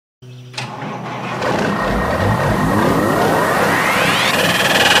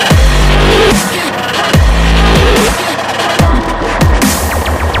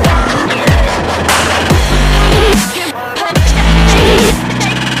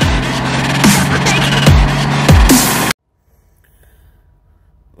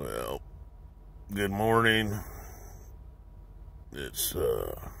good morning. It's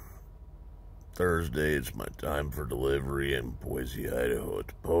Thursday. It's my time for delivery in Boise, Idaho at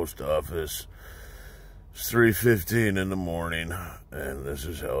the post office. It's 3:15 in the morning, and this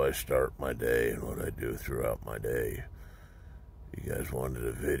is how I start my day and what I do throughout my day. You guys wanted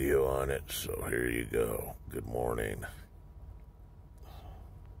a video on it, so here you go. Good morning.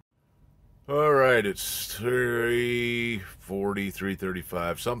 All right, it's 3:40,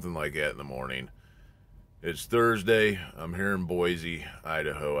 3:35, something like that in the morning. It's Thursday. I'm here in Boise,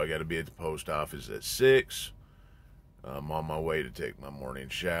 Idaho. I got to be at the post office at 6. I'm on my way to take my morning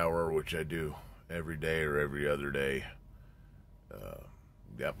shower, which I do every day or every other day.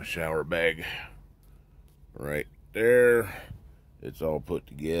 Got my shower bag right there. It's all put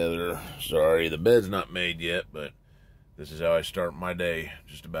together. Sorry, the bed's not made yet, but this is how I start my day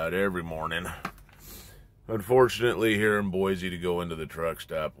just about every morning. Unfortunately, here in Boise, to go into the truck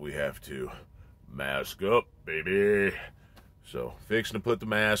stop, we have to mask up, baby. So, fixing to put the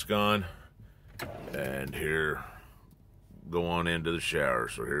mask on, and here, go on into the shower.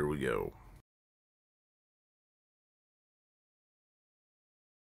 So here we go.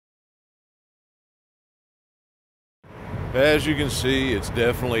 As you can see, it's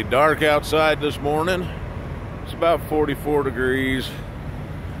definitely dark outside this morning. It's about 44 degrees.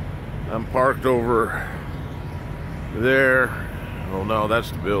 I'm parked over there. Oh no,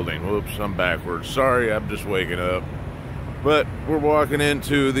 that's the building. Whoops, I'm backwards. Sorry, I'm just waking up. But we're walking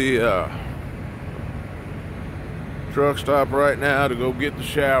into the truck stop right now to go get the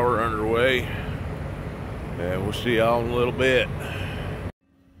shower underway. And we'll see y'all in a little bit.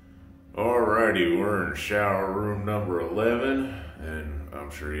 Alrighty, we're in shower room number 11. And I'm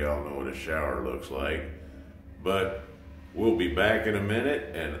sure y'all know what a shower looks like. But we'll be back in a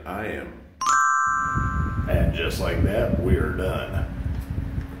minute, and I am. And just like that, we are done.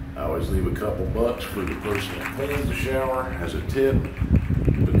 I always leave a couple bucks for the person that cleans the shower as a tip,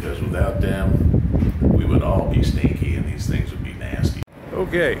 because without them, we would all be stinky and these things would be nasty.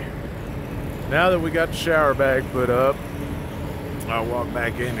 Okay, now that we got the shower bag put up, I'll walk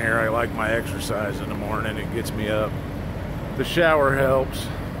back in here. I like my exercise in the morning. It gets me up. The shower helps.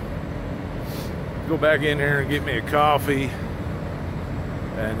 Go back in here and get me a coffee,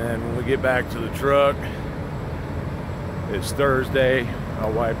 and then when we get back to the truck, it's Thursday.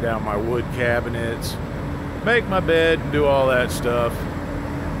 I'll wipe down my wood cabinets, make my bed, and do all that stuff.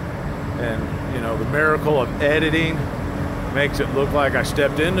 And you know, the miracle of editing makes it look like I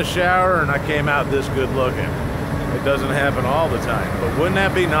stepped in the shower and I came out this good looking. It doesn't happen all the time, but wouldn't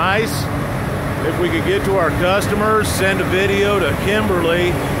that be nice if we could get to our customers, send a video to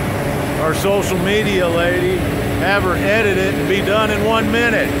Kimberly, our social media lady, have her edit it and be done in 1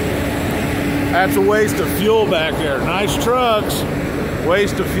 minute. That's a waste of fuel back there. Nice trucks,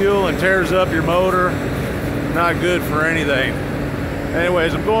 waste of fuel and tears up your motor. Not good for anything.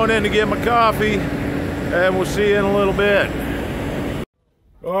 Anyways, I'm going in to get my coffee, and we'll see you in a little bit.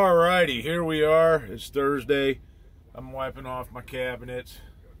 Alrighty, here we are. It's Thursday. I'm wiping off my cabinets,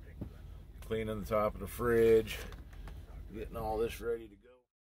 cleaning the top of the fridge, getting all this ready to go.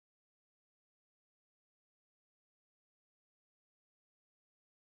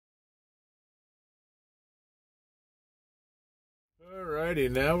 Alrighty,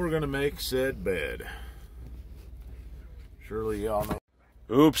 now we're gonna make said bed. Surely y'all know.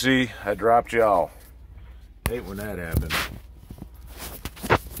 Oopsie, I dropped y'all. Hate when that happens.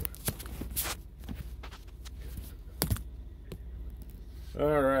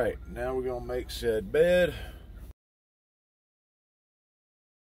 Alright, now we're gonna make said bed.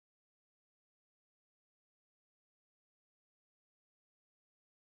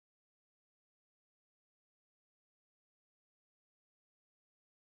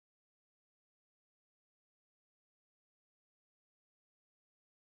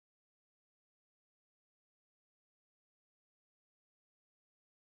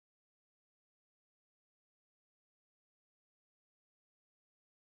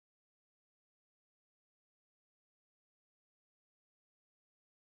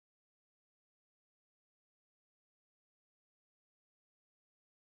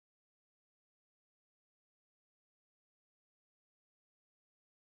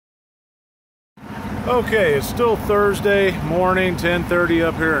 Okay, it's still Thursday morning, 10:30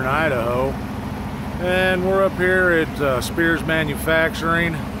 up here in Idaho, and we're up here at Spears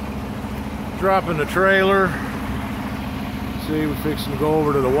Manufacturing, dropping the trailer. See, we're fixing to go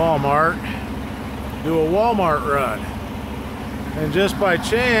over to the Walmart, do a Walmart run, and just by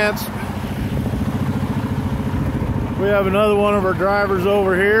chance, we have another one of our drivers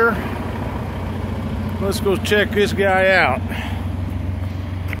over here. Let's go check this guy out.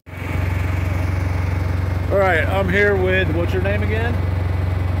 All right, I'm here with, what's your name again?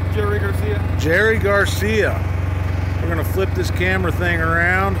 Jerry Garcia. Jerry Garcia. We're gonna flip this camera thing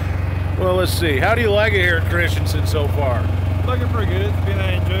around. Well, let's see. How do you like it here at Christenson so far? Looking pretty good. It's been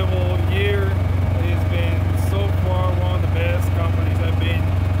an enjoyable year. It's been so far one of the best companies. I've been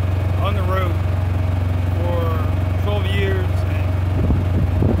on the road for 12 years and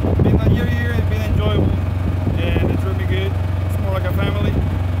it's been a year. It's been enjoyable and it's really good. It's more like a family.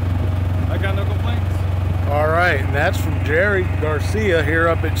 I got no complaints. All right, and that's from Jerry Garcia here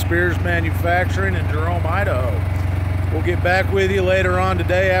up at Spears Manufacturing in Jerome, Idaho. We'll get back with you later on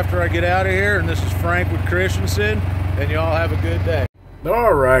today after I get out of here, and this is Frank with Christenson, and y'all have a good day.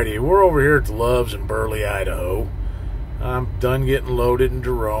 All righty, we're over here at the Loves in Burley, Idaho. I'm done getting loaded in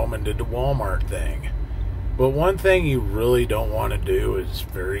Jerome and did the Walmart thing. But one thing you really don't want to do is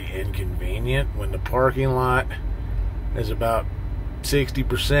very inconvenient when the parking lot is about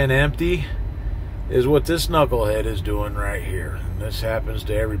 60% empty, is what this knucklehead is doing right here. And this happens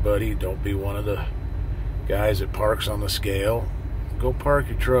to everybody. Don't be one of the guys that parks on the scale. Go park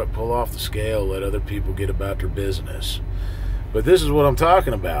your truck, pull off the scale, let other people get about their business. But this is what I'm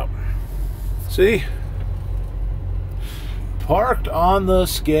talking about. See? Parked on the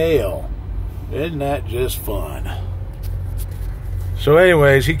scale. Isn't that just fun? So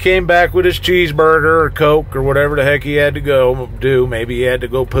anyways, he came back with his cheeseburger or Coke or whatever the heck he had to go do. Maybe he had to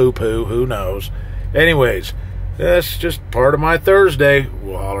go poo-poo, who knows. Anyways, that's just part of my Thursday.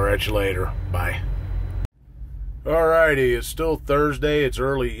 We'll holler at you later. Bye. Alrighty, it's still Thursday. It's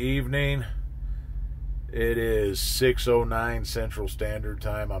early evening. It is 6:09 Central Standard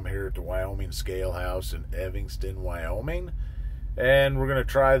Time. I'm here at the Wyoming Scale House in Evanston, Wyoming. And we're going to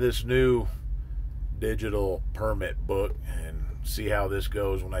try this new digital permit book and see how this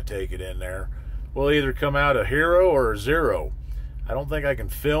goes when I take it in there. We'll either come out a hero or a zero. I don't think I can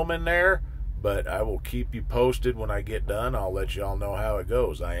film in there, but I will keep you posted when I get done. I'll let you all know how it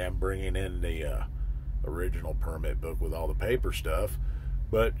goes. I am bringing in the original permit book with all the paper stuff.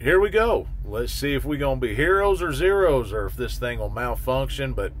 But here we go. Let's see if we're going to be heroes or zeros, or if this thing will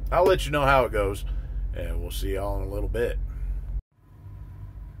malfunction. But I'll let you know how it goes, and we'll see y'all in a little bit.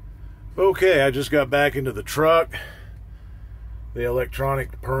 Okay, I just got back into the truck. The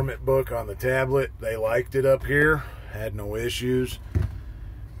electronic permit book on the tablet, they liked it up here. Had no issues.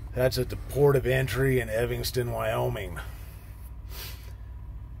 That's at the port of entry in Evanston, Wyoming.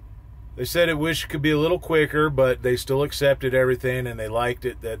 They said it wished it could be a little quicker, but they still accepted everything, and they liked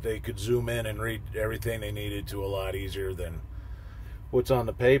it that they could zoom in and read everything they needed to a lot easier than what's on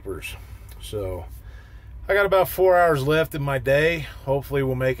the papers. So I got about 4 hours left in my day. Hopefully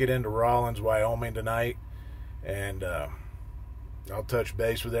we'll make it into Rawlins, Wyoming tonight, and I'll touch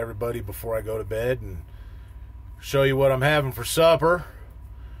base with everybody before I go to bed and show you what I'm having for supper.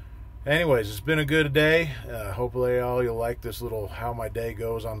 Anyways, it's been a good day. Hopefully you'll like this little how my day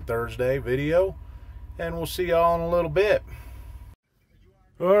goes on Thursday video, and we'll see y'all in a little bit.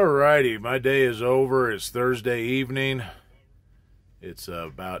 Alrighty, my day is over. It's Thursday evening. It's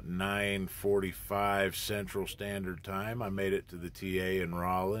about 9:45 Central Standard Time. I made it to the TA in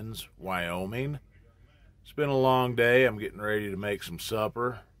Rawlins, Wyoming. It's been a long day. I'm getting ready to make some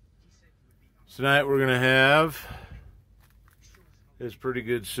supper. Tonight we're going to have this pretty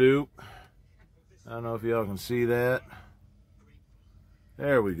good soup. I don't know if y'all can see that.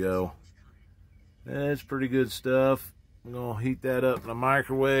 There we go. That's pretty good stuff. I'm going to heat that up in the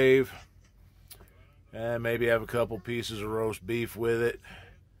microwave. And maybe have a couple pieces of roast beef with it.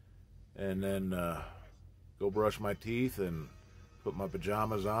 And then go brush my teeth and put my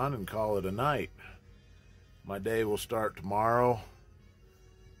pajamas on and call it a night. My day will start tomorrow.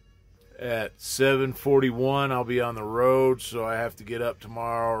 At 7:41, I'll be on the road, so I have to get up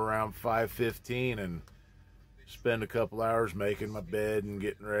tomorrow around 5:15 and spend a couple hours making my bed and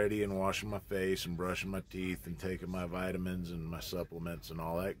getting ready and washing my face and brushing my teeth and taking my vitamins and my supplements and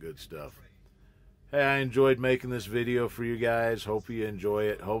all that good stuff. Hey, I enjoyed making this video for you guys. Hope you enjoy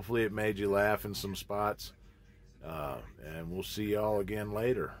it. Hopefully it made you laugh in some spots. And we'll see y'all again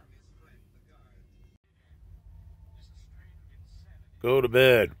later. Go to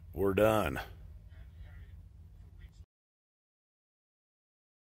bed. We're done.